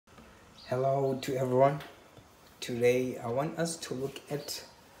Hello to everyone. Today I want us to look at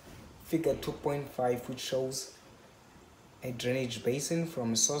figure 2.5, which shows a drainage basin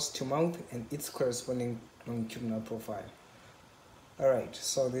from source to mouth and its corresponding longitudinal profile. Alright,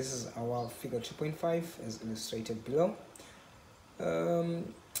 so this is our figure 2.5 as illustrated below.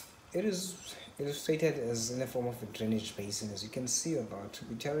 It is illustrated as in the form of a drainage basin. As you can see, our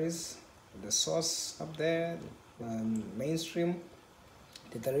tributaries, the source up there, mainstream.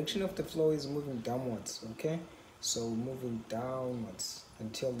 The direction of the flow is moving downwards, okay? So moving downwards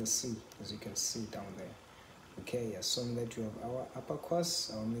until the sea, as you can see down there. Okay, assume that you have our upper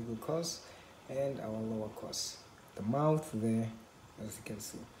course, our middle course, and our lower course. The mouth there, as you can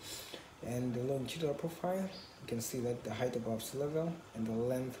see. And the longitudinal profile, you can see that the height above sea level and the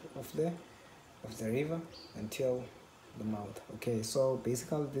length of the river until the mouth. Okay, so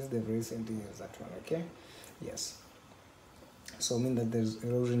basically this is the very same thing as that one, okay? Yes. So mean that there's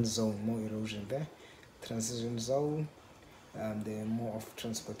erosion zone, more erosion there. Transition zone, there more of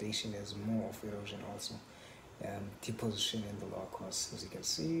transportation, there's more of erosion also. Deposition in the lower course, as you can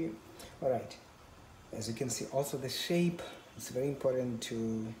see. Alright, as you can see also the shape, it's very important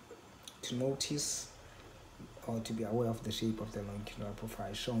to notice or to be aware of the shape of the longitudinal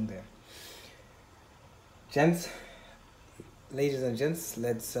profile shown there. Gents, ladies and gents,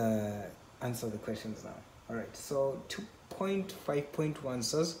 let's answer the questions now. Alright, so 2.5.1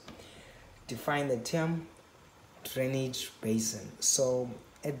 says define the term drainage basin. So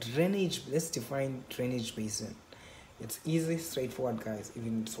a drainage, let's define drainage basin. It's easy, straightforward, guys,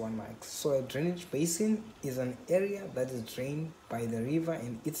 even it's 1 mark. So a drainage basin is an area that is drained by the river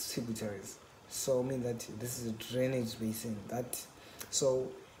and its tributaries. So I mean that this is a drainage basin. So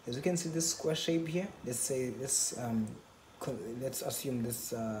as you can see this square shape here, let's say this let's assume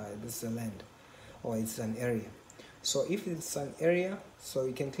this is a land, or it's an area. So if it's an area, so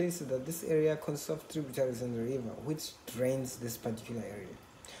you can clearly see that this area consists of tributaries in the river which drains this particular area.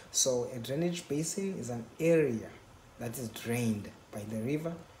 So a drainage basin is an area that is drained by the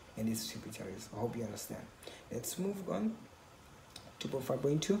river and its tributaries. I hope you understand. Let's move on.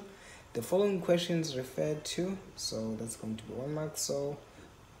 2.5.2. The following questions refer to, so that's going to be 1 mark. So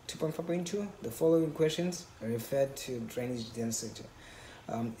 2.5.2, the following questions refer to drainage density.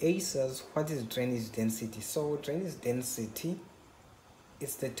 A says, what is drainage density? So drainage density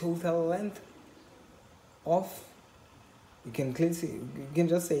is the total length of, you can clearly see, you can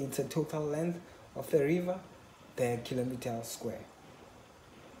just say it's a total length of the river per kilometer square.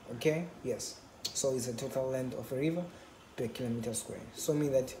 Okay, yes, so it's a total length of a river per kilometer square. So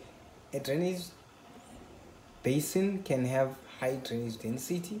mean that a drainage basin can have high drainage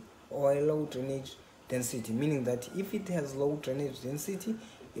density or a low drainage density, meaning that if it has low drainage density,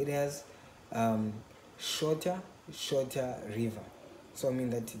 it has shorter river. So I mean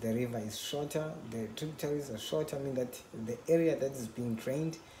that the river is shorter, the tributaries are shorter, I mean that the area that is being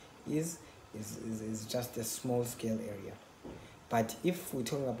drained is just a small scale area. But if we're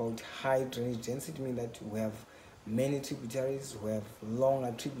talking about high drainage density, mean that we have many tributaries, we have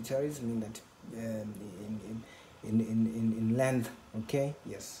longer tributaries, mean that in length, okay,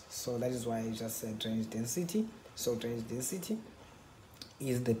 yes. So that is why I just said drainage density. So drainage density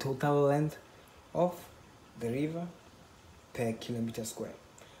is the total length of the river per kilometer square.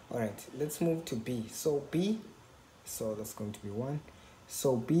 All right, let's move to B. So B, so that's going to be 1.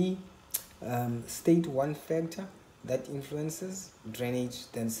 So B, state one factor that influences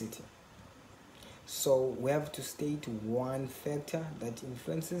drainage density. So we have to state one factor that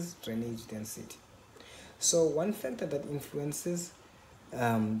influences drainage density. So one factor that influences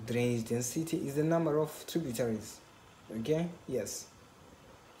drainage density is the number of tributaries. Okay, yes,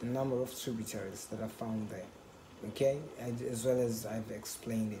 the number of tributaries that are found there. Okay, and as well as I've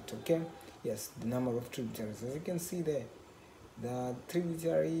explained it. Okay, yes, the number of tributaries, as you can see there, the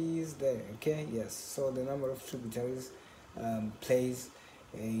tributaries there. Okay, yes, so the number of tributaries plays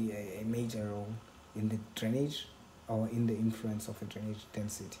a major role in the drainage or in the influence of a drainage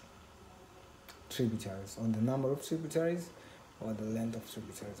density. Tributaries, on the number of tributaries or the length of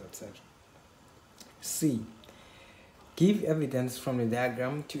tributaries, etc. C, give evidence from the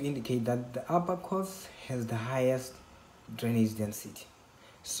diagram to indicate that the upper course has the highest drainage density.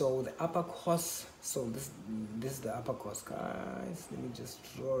 So the upper course, so this is the upper course, guys. Let me just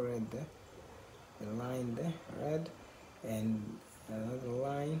draw red there, the line there, red, and another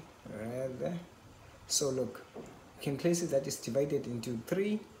line, red there. So look, you can clearly see that it's divided into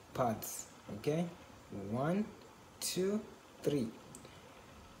 3 parts. Okay, 1, 2, 3.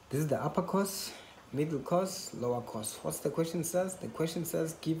 This is the upper course, middle course, lower course. What's the question says? The question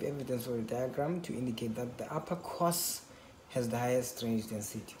says give evidence for a diagram to indicate that the upper course has the highest drainage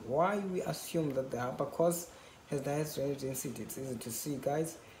density. Why we assume that the upper course has the highest drainage density? It's easy to see,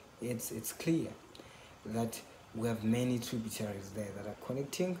 guys. It's clear that we have many tributaries there that are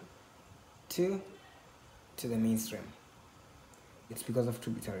connecting to the mainstream. It's because of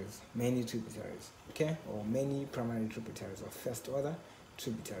tributaries, many tributaries, okay, or many primary tributaries or first order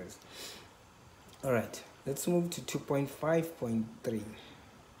tributaries. All right, let's move to 2.5.3.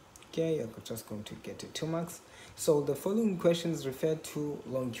 okay, you're just going to get 2 marks. So the following questions refer to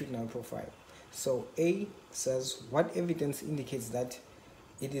longitudinal profile. So A says, what evidence indicates that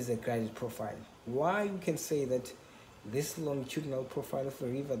it is a graded profile? Why we can say that this longitudinal profile of the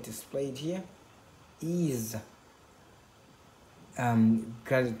river displayed here is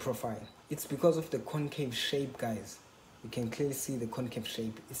graded profile? It's because of the concave shape, guys. You can clearly see the concave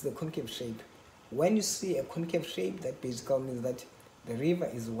shape. It's the concave shape. When you see a concave shape, that basically means that the river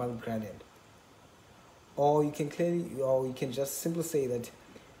is well graded. Or you can just simply say that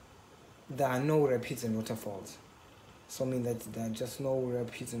there are no rapids and waterfalls. So mean that there are just no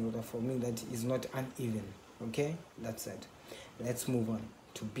rapids and waterfalls, mean that it's not uneven. Okay, that's it. Let's move on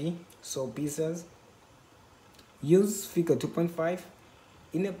to B. So B says, use figure 2.5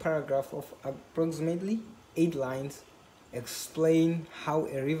 in a paragraph of approximately 8 lines. Explain how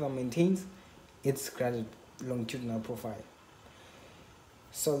a river maintains its graded longitudinal profile.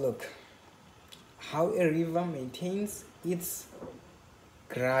 So look, how a river maintains its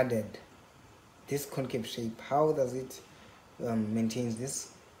graded, this concave shape. How does it maintain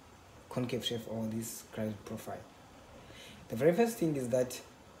this concave shape or this graded profile? The very first thing is that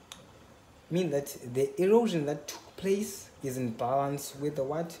the erosion that took place is in balance with the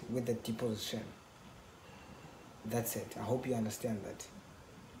what? With the deposition. That's it. I hope you understand that.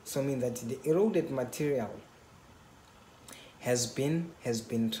 So that the eroded material has been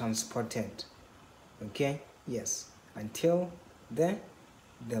transported, okay, yes, until the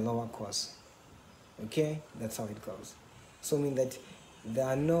lower course. Okay, that's how it goes. So that there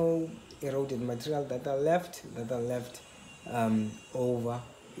are no eroded material that are left over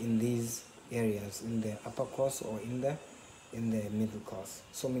in these areas, in the upper course or in the middle course.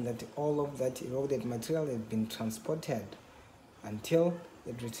 So that all of that eroded material has been transported until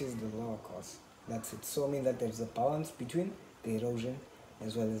it reaches the lower course. That's it. So that there's a balance between the erosion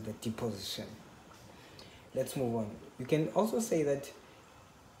as well as the deposition. Let's move on. You can also say that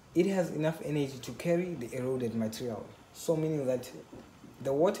it has enough energy to carry the eroded material. So meaning that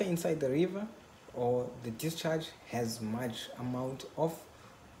the water inside the river or the discharge has much amount of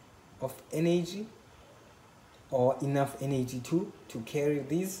energy or enough energy to carry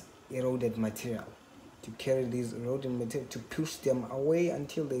this eroded material, to push them away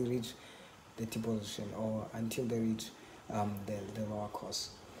until they reach the deposition or until they reach the lower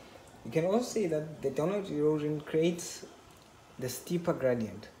course. You can also say that the downward erosion creates the steeper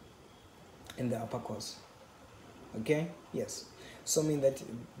gradient in the upper course. Okay, yes. So that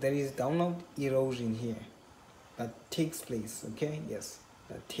there is downward erosion here that takes place. Okay, yes,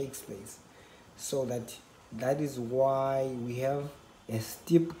 that takes place. So that is why we have a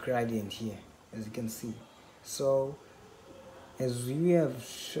steep gradient here, as you can see. So as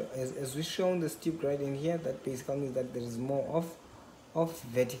we've shown the steep gradient here, that basically means that there is more of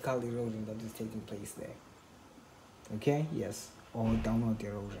vertical erosion that is taking place there. Okay, yes, or downward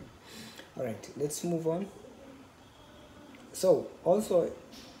erosion. All right, let's move on. So also,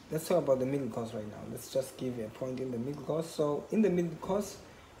 let's talk about the middle course right now. Let's just give a point in the middle course. So in the middle course,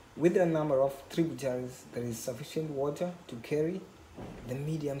 with a number of tributaries, there is sufficient water to carry the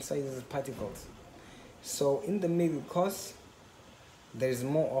medium-sized particles. So in the middle course, there is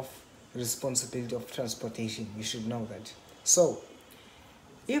more of responsibility of transportation. You should know that. So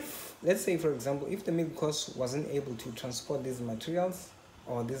if, let's say for example, if the middle course wasn't able to transport these materials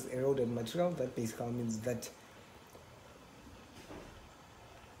or this eroded material, that basically means that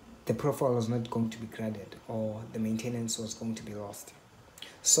the profile was not going to be graded or the maintenance was going to be lost.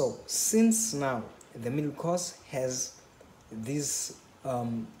 So since now the middle course has this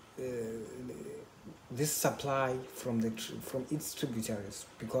this supply from its tributaries,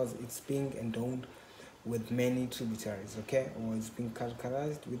 because it's being endowed with many tributaries, okay, or it's being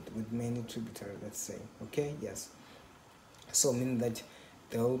characterized with many tributaries, let's say, okay, yes. So meaning that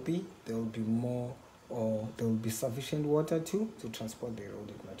there will be more, or there will be sufficient water to transport the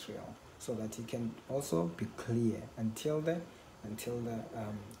eroded material, so that it can also be clear until the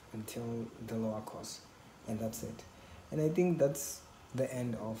lower course. And that's it. And I think that's the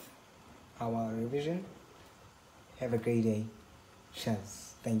end of our revision. Have a great day.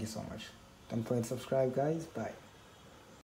 Cheers. Thank you so much. Don't forget to subscribe, guys. Bye.